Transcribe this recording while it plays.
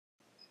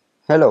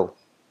hello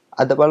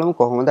අද බලමු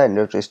කොහොමද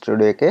Android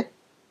Studio එකේ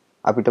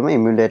අපිටම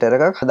emulator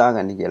එකක්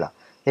හදාගන්නේ කියලා.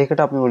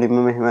 ඒකට අපි මුලින්ම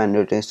මෙහෙම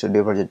Android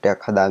Studio project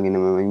එකක්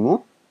හදාගෙනම ඉමු.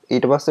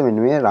 ඊට පස්සේ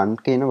මෙන්න මේ run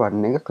කියන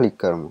button එක click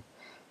කරමු.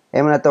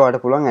 එහෙම නැත්නම්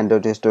ඔයාලට පුළුවන්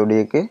Android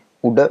Studio එකේ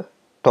උඩ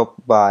top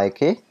bar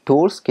එකේ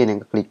tools කියන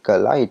එක click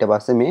කරලා ඊට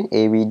පස්සේ මේ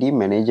AVD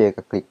manager එක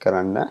click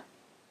කරන්න.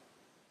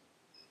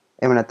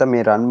 එහෙම නැත්නම්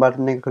මේ run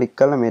button එක click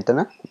කරලා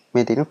මෙතන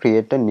මේ තියෙන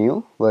create a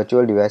new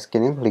virtual device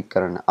කියන එක click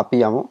කරන්න.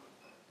 අපි යමු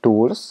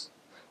tools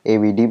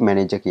AVD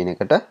manager කියන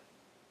එකට.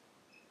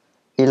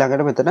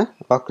 ඊළඟට මෙතන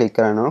ඔයා ක්ලික්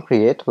කරන්න ඕන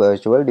create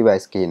virtual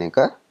device කියන එක.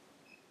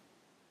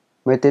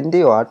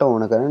 මෙතෙන්දී ඔයාට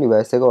ඕන කරන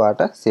device එක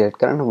ඔයාට select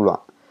කරන්න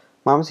පුළුවන්.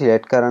 මම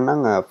select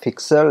කරන්නම්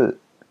pixel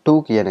 2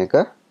 කියන එක.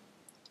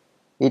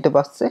 ඊට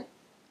පස්සේ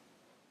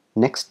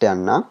next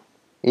යන්න.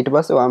 ඊට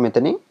පස්සේ ඔයා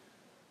මෙතනින්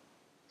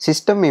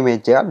system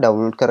image එක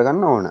download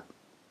කරගන්න ඕන.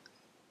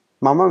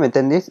 මම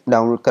මෙතෙන්දී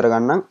download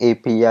කරගන්නම්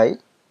API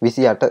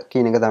 28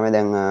 කියන එක තමයි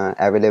දැන්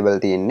available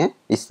තියෙන්නේ.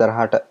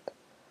 ඉස්සරහට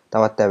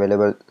තවත්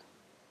available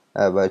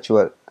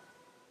virtual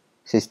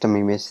system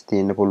image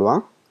තියෙන්න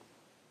පුළුවන්.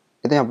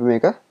 ඉතින් අපි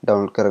මේක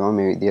download කරගමු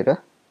මේ විදිහට.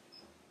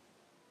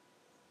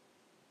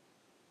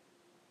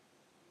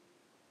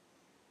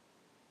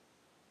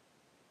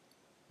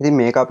 ඉතින්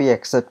මේක අපි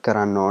accept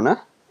කරන්න ඕන.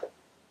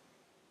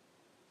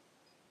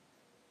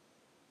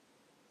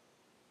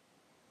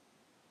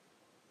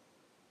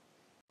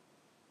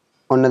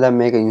 ඔන්න දැන්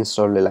මේක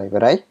install වෙලා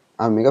ඉවරයි.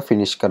 අපි මේක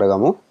finish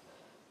කරගමු.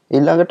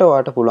 ඊළඟට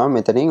ඔයාට පුළුවන්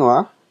මෙතනින්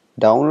ඔයා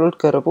download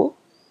කරපු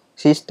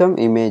system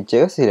image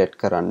එක select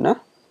කරන්න.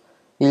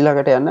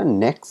 ඊළඟට යන්න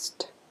next.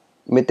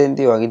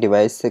 මෙතෙන්දී ඔයාගේ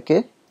device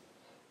එකේ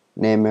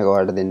name එක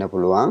ඔයාලට දෙන්න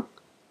පුළුවන්.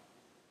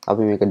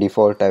 අපි මේක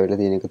default ඇවිල්ලා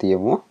තියෙන එක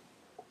තියමු.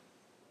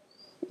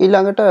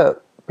 ඊළඟට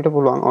අපිට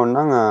පුළුවන්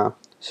ඕනනම්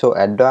show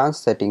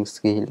advanced settings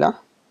ගිහිල්ලා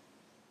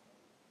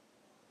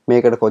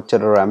මේකට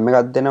කොච්චර RAM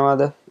එකක්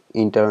දෙනවද,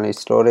 internal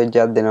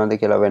storage එකක් දෙනවද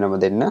කියලා වෙනම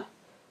දෙන්න.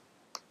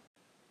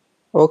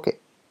 okay.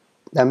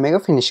 දැන් මේක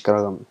finish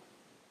කරගමු.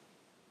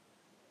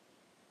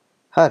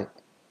 හරි.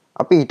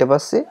 අපි ඊට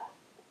පස්සේ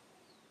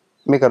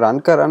මේක run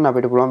කරන්න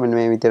අපිට පුළුවන් මෙන්න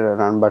මේ විදිහට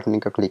run button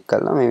එක click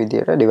කරලා මේ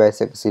විදිහට device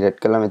එක select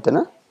කරලා මෙතන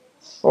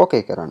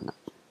okay කරන්න.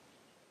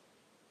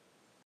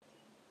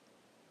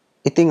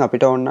 ඉතින්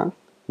අපිට ඕන නම්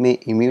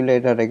මේ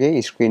emulator එකේ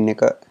screen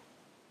එක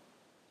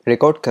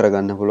record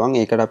කරගන්න පුළුවන්.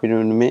 ඒකට අපිට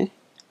මේ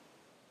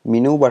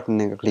menu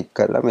button එක click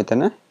කරලා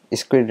මෙතන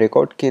screen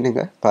record කියන එක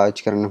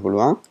පාවිච්චි කරන්න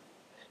පුළුවන්.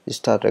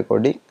 start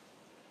recording.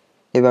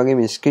 ඒ වගේම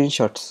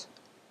screenshots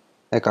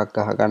එකක්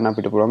අහගන්න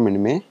අපිට පුළුවන් මෙන්න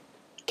මේ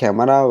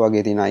කැමරා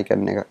වගේ තියෙන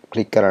icon එක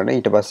click කරන්න.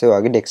 ඊට පස්සේ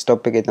ඔයාගේ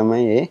desktop එකේ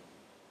තමයි මේ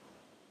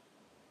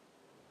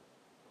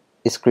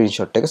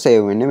screenshot එක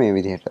save වෙන්නේ මේ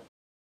විදිහට.